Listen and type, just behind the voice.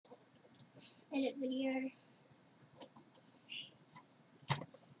edit video.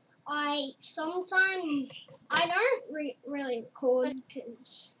 I don't really record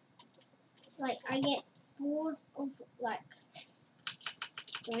because like I get bored of like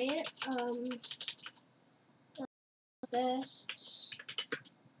doing it. Best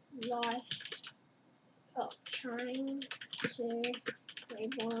life of trying to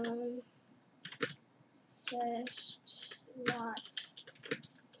reborn. Best life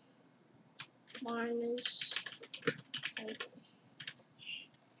minus.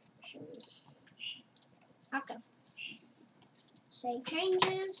 Okay. Save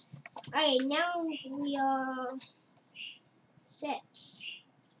changes. Okay, now we are set.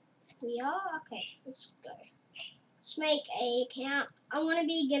 We are? Okay, let's go. Let's make an account. I'm going to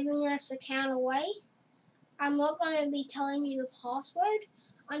be giving this account away. I'm not going to be telling you the password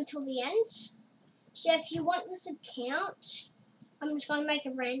until the end. So if you want this account, I'm just going to make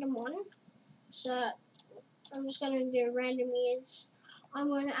a random one. So I'm just going to do random years. I'm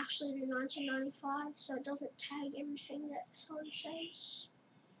going to actually do 1995 so it doesn't tag everything that someone says.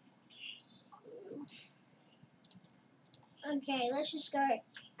 Okay, let's just go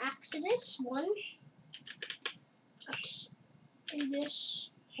AXODIS1.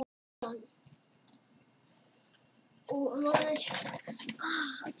 AXODIS1. Oh, I'm not going to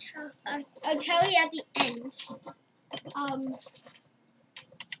I'll tell you at the end.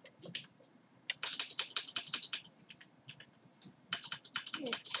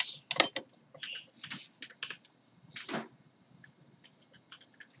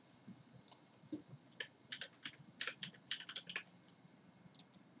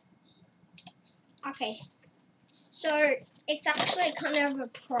 Okay, so it's actually kind of a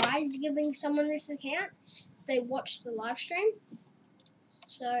prize giving someone this account if they watch the live stream.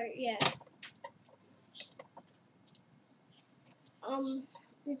 So yeah,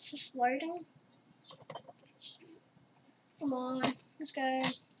 it's just loading. Come on, let's go.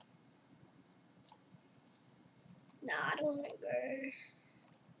 Nah, I don't want to go.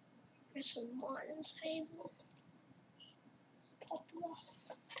 There's some minus table. Popular.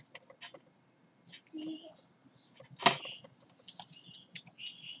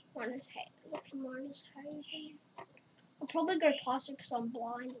 Minus hay. Look for minus hay. I'll probably go past it because I'm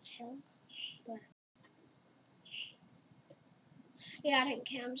blind as hell. But yeah, I don't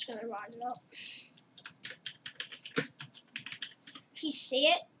care. I'm just gonna write it up. If you see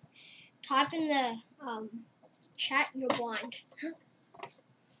it, type in the chat. You're blind.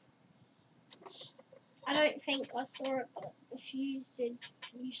 I don't think I saw it, but if you did,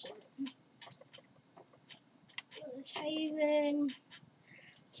 you saw it. Let's Haven.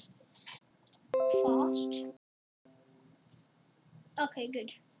 Fast. Okay,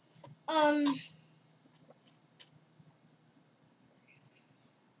 good.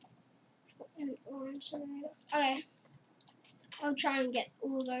 Okay. I'll try and get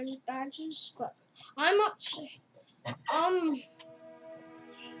all those badges, but I'm up to on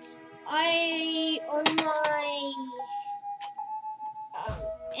my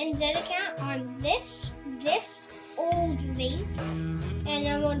NZ account, I'm this, all of these, and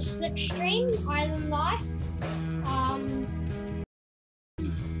I'm on Slipstream, Island Life,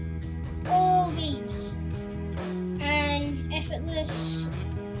 all these, and effortless,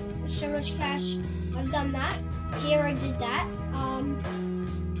 so much cash. I've done that. Here I did that.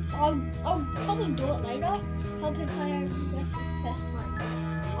 I'll probably do it later. Help a player for the first time.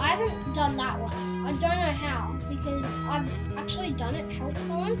 I haven't done that one. I don't know how, because I've actually done it, help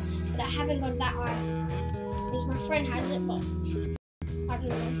someone, but I haven't got that one. Because my friend has it, but I don't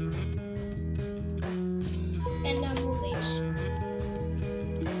know. And all these.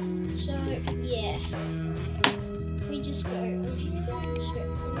 So yeah, we just go on here.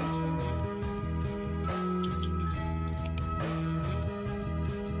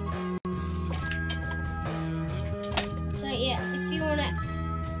 So yeah, if you wanna,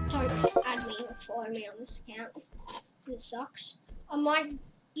 don't add me or follow me on this account. It sucks. I might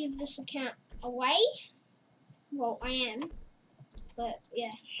give this account away. Well, I am, but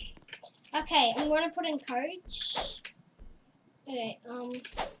yeah. Okay, I'm gonna put in codes. Okay, I'm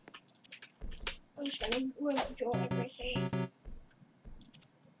just gonna withdraw everything.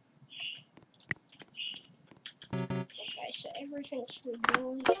 Okay, so everything's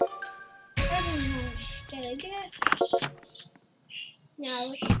withdrawn. There we go. Now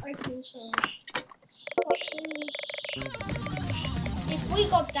let's open some boxes. If we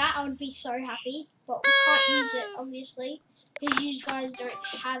got that, I would be so happy, but we can't use it, obviously, because you guys don't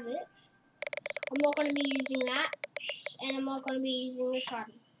have it. I'm not going to be using that, and I'm not going to be using this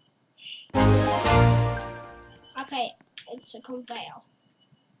item. Okay, it's a conveyor.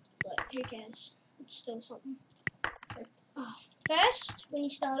 Look. who cares? It's still something. So, first, when you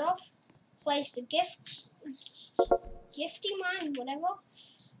start off, place the gifty mine, whatever.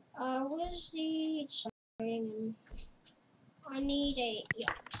 What is the? It's starting. I need a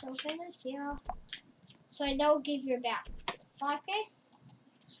so finish, yeah. So they'll give you about 5k.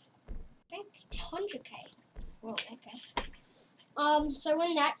 I think 100k. Oh, okay. So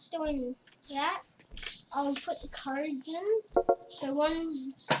when that's doing that, I'll put the codes in. So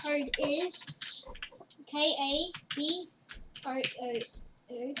one code is KABOOM.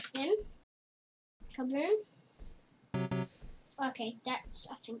 Kaboom. Okay,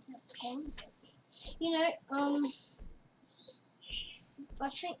 I think that's gone. You know, I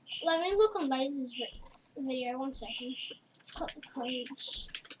think, let me look on Laser's video, 1 second. Cut the codes.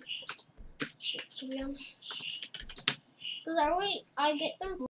 To be honest. Because I get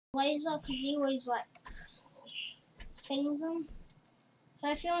them from Laser because he always like things them. So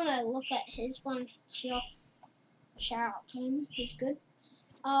if you want to look at his one here, shout out to him, he's good.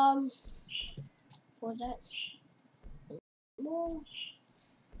 What was that?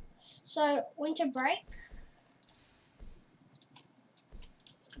 So winter break.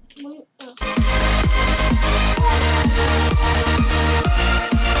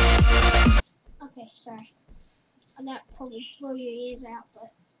 Okay, sorry. That probably blew your ears out,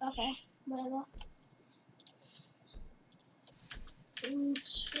 but okay, whatever.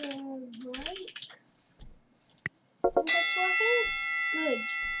 Winter break. I think that's working. Good.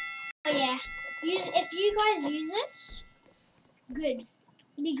 Oh yeah. If you guys use this, good.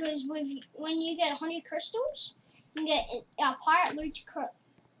 Because when you get 100 crystals, you get a pirate loot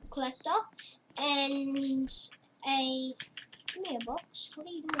collector and a. Give me a box. What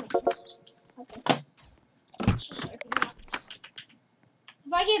are you doing? Okay. Let's just open it up.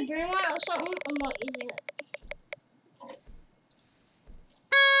 If I get Boomlight or something, I'm not using it.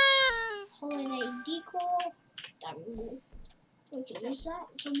 Holiday decor. Diamond wool. We can use that.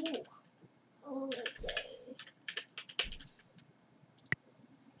 It's a wool. Okay.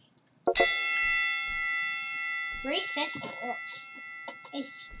 Very festive looks.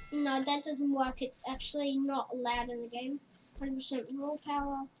 No, that doesn't work. It's actually not allowed in the game. 100% raw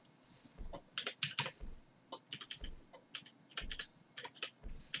power.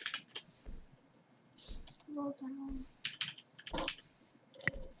 Raw power.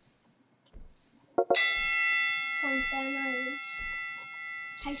 From thermos.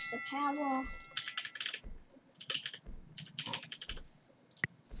 Taste of power.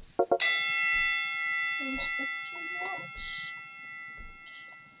 Spectral watch.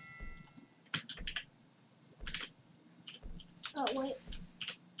 Oh wait.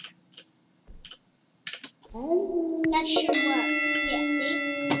 That should work. Yeah, see?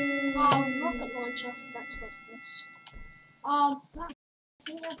 Rocket launcher. That's what it is. I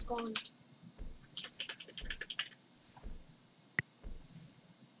think that's gone.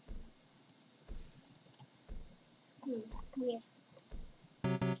 Weird.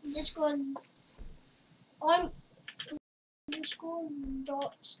 Discord on discord.gg/.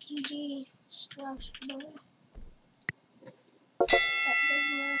 That doesn't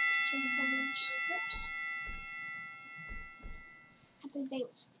work to the scripts. Happy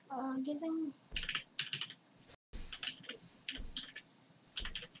Thanksgiving.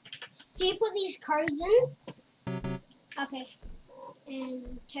 Do you put these codes in? Okay.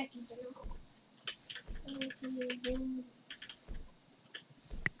 And turkey dinner.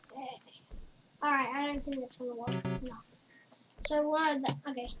 Alright, I don't think that's gonna work. No. So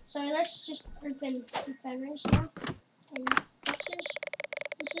okay, so let's just open infirmaries now and boxes.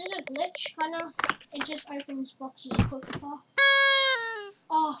 This is a glitch, kinda. It just opens boxes quicker.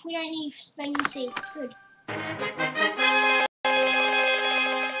 Oh, we don't need spending seed. Good.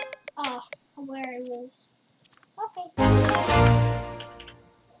 Oh, I'm wearing wool. Okay.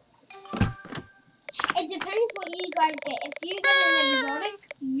 It depends what you guys get. If you get an exotic,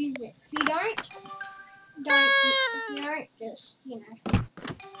 use it. If you don't. If you don't, just, you know,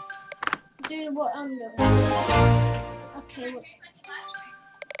 do what I'm doing. Okay, what?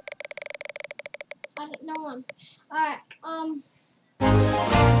 I don't know. Alright, oh,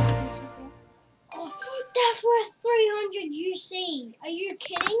 that's worth 300 UC. Are you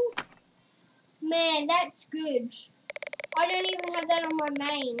kidding? Man, that's good. I don't even have that on my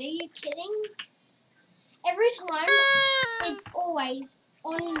main. Are you kidding? Every time, it's always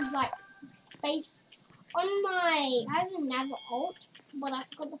on, like, base. On my, I have a Nav alt, but I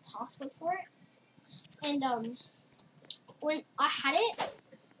forgot the password for it. And when I had it,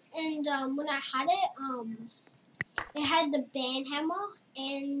 it had the band hammer,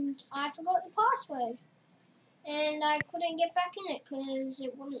 and I forgot the password. and I couldn't get back in it because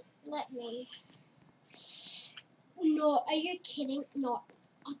it wouldn't let me. No, are you kidding? No.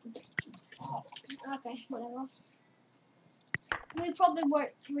 Okay, whatever. We probably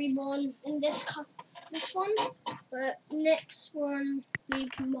won't reborn in this one, but next one we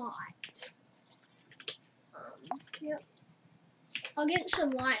might. Yep. I'll get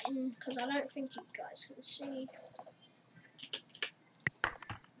some lighting because I don't think you guys can see.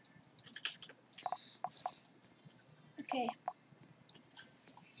 Okay.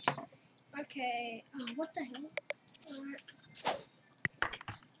 Okay. Oh, what the hell? Alright.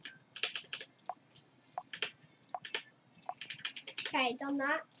 Okay, done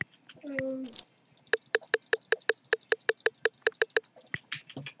that.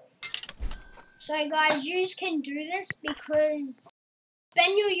 So guys, you can do this because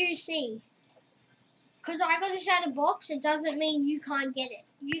spend your UC. Because I got this out of box, it doesn't mean you can't get it.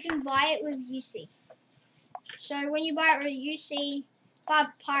 You can buy it with UC. So when you buy it with UC, buy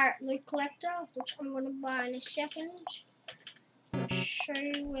Pirate Loot Collector, which I'm going to buy in a second. I'll show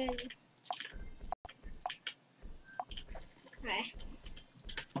you when. Okay.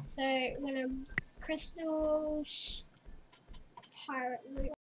 So I'm going to crystals, Pirate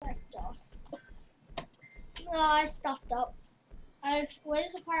Loot Collector. Oh, I stuffed up.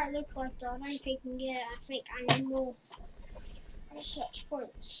 Where's the Pirate Loot Collector? I don't think I can get it. I think I need more research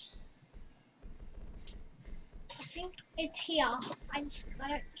points. I think it's here. I don't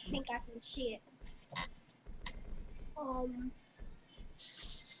think I can see it.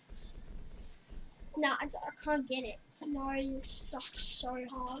 No, I can't get it. No, this sucks so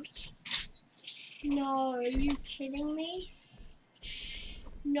hard. No, are you kidding me?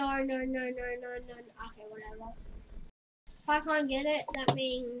 No. Okay, whatever. If I can't get it, that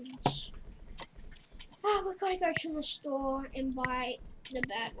means we gotta go to the store and buy the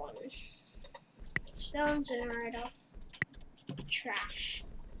bad one. Still incinerator. Trash.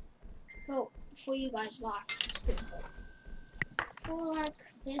 Well, before you guys laugh, it's good, but for like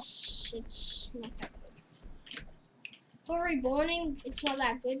this, it's not that good. For reborning, it's not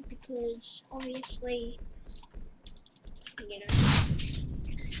that good because obviously, you know.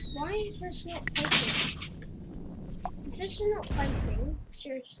 Why is this not placing? If this is not placing,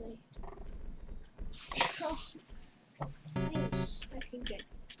 seriously. Oh, nice. Okay, good.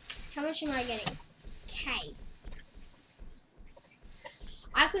 How much am I getting? K.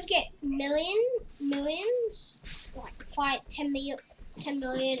 I could get millions, like 10 million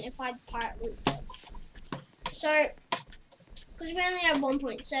if I had pirate loot. So, because we only have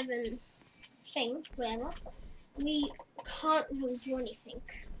 1.7 thing, whatever, we can't really do anything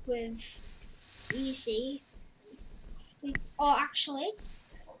with EC. Oh, actually,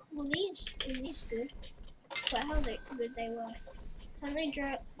 well, these good. But how good they were. Can they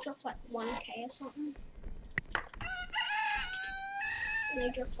drop like 1k or something? And they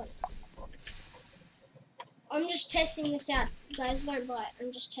dropped like. I'm just testing this out. Guys, don't buy it.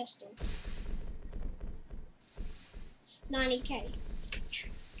 I'm just testing. 90k.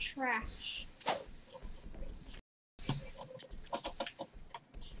 Trash.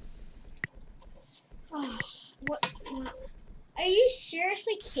 Oh, what? Are you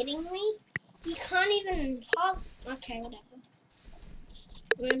seriously kidding me? You can't even okay, whatever.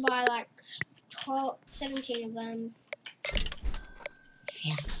 I'm gonna buy like 17 of them.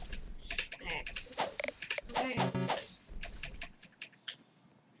 Yeah. Alright.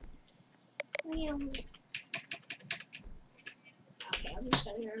 Okay, I'm just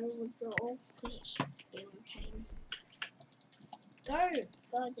gonna go withdraw because it's being a pain. Go!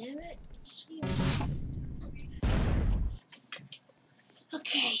 God damn it. See.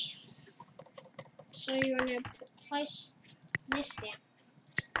 Okay. So you're gonna place this down.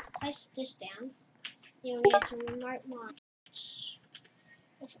 Place this down. You'll need some remote mines.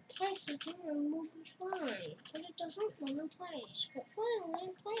 If it places down, we'll be fine. But it doesn't want to place. But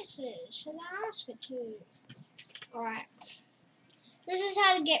finally it places. Should I ask it to? Alright. This is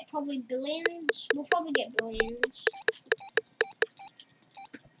how to get probably billions. We'll probably get billions.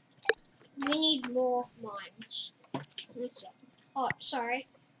 We need more mines. Oh, sorry.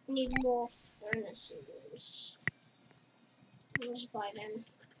 We need more furnaces. We'll just buy them.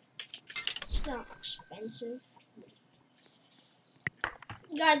 It's not expensive.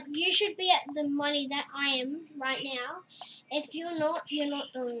 Guys, you should be at the money that I am right now. If you're not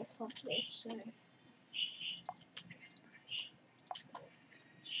doing it properly. So,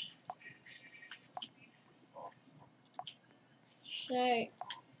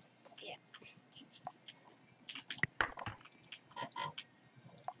 yeah.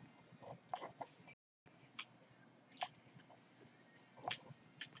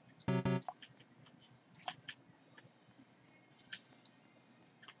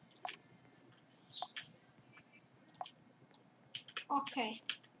 Okay.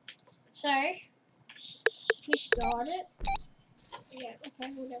 So we start it. Yeah,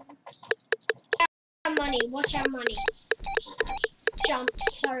 okay, whatever. Our money, watch our money. Jump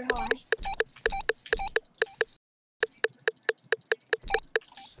so high.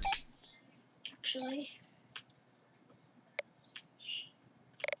 Actually.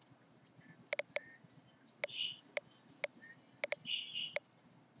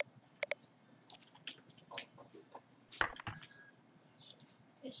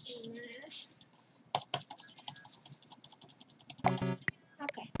 Just a minute.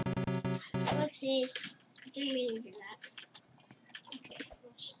 Okay. Whoopsies. I didn't mean to do that. Okay,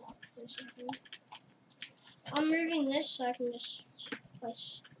 we'll stop for a second. I'm moving this so I can just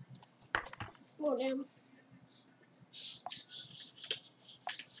place more down.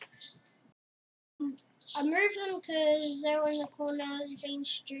 I moved them because they were in the corners being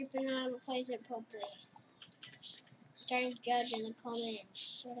stupid and I don't place it properly. Don't judge in the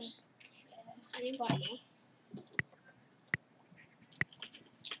comments. I don't care. Anybody know?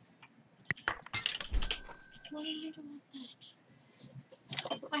 Why did I do like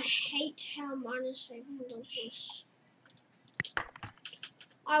that? I hate how minus saving does this.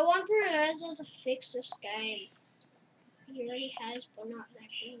 I want Perezzo to fix this game. He already has, but not that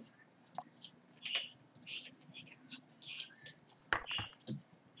good.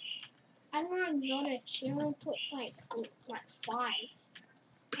 I don't know exotics. You only put like 5.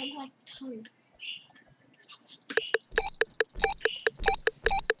 I'd like a ton.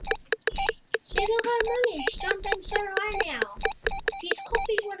 See, look how money. It's jumping so high now. If he's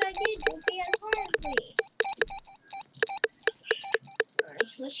copied what I did, it would be as high as me.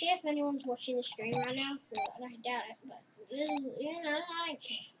 Alright, let's see if anyone's watching the stream right now. I doubt it, but you know, I don't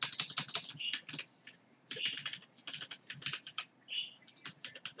care.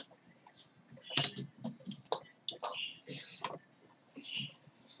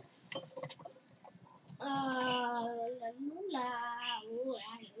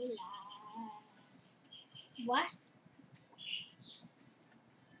 What?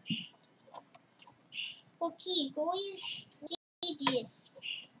 Okay, guys, see this.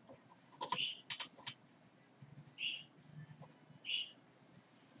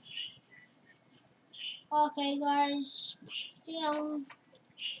 Okay, guys,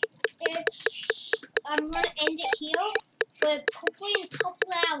 I'm gonna end it here, but probably in a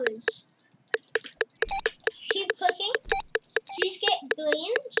couple hours. Keep clicking. Please get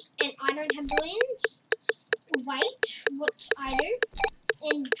billions, and I don't have billions. Wait, what I do,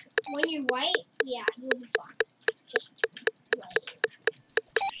 and when you wait, yeah, you'll be fine. Just wait.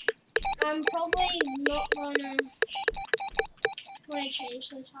 I'm probably not gonna change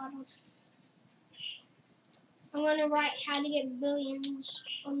the title. I'm gonna write how to get billions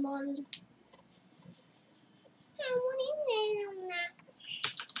on mine. How to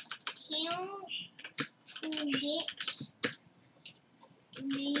get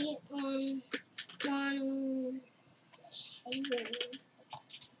me on one table.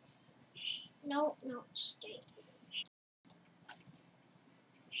 No, stay.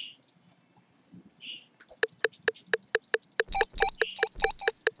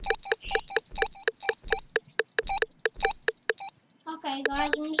 Okay,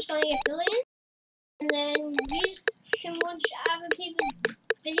 guys, I'm just gonna get billion, and then you can watch other people's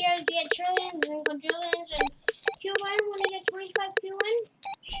videos to get trillions and quadrillions and QN. When you get 25 QN,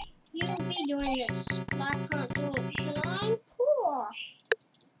 you'll be doing this. But I can't do it because I'm poor.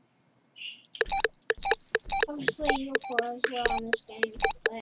 Obviously, you're poor as well in this game.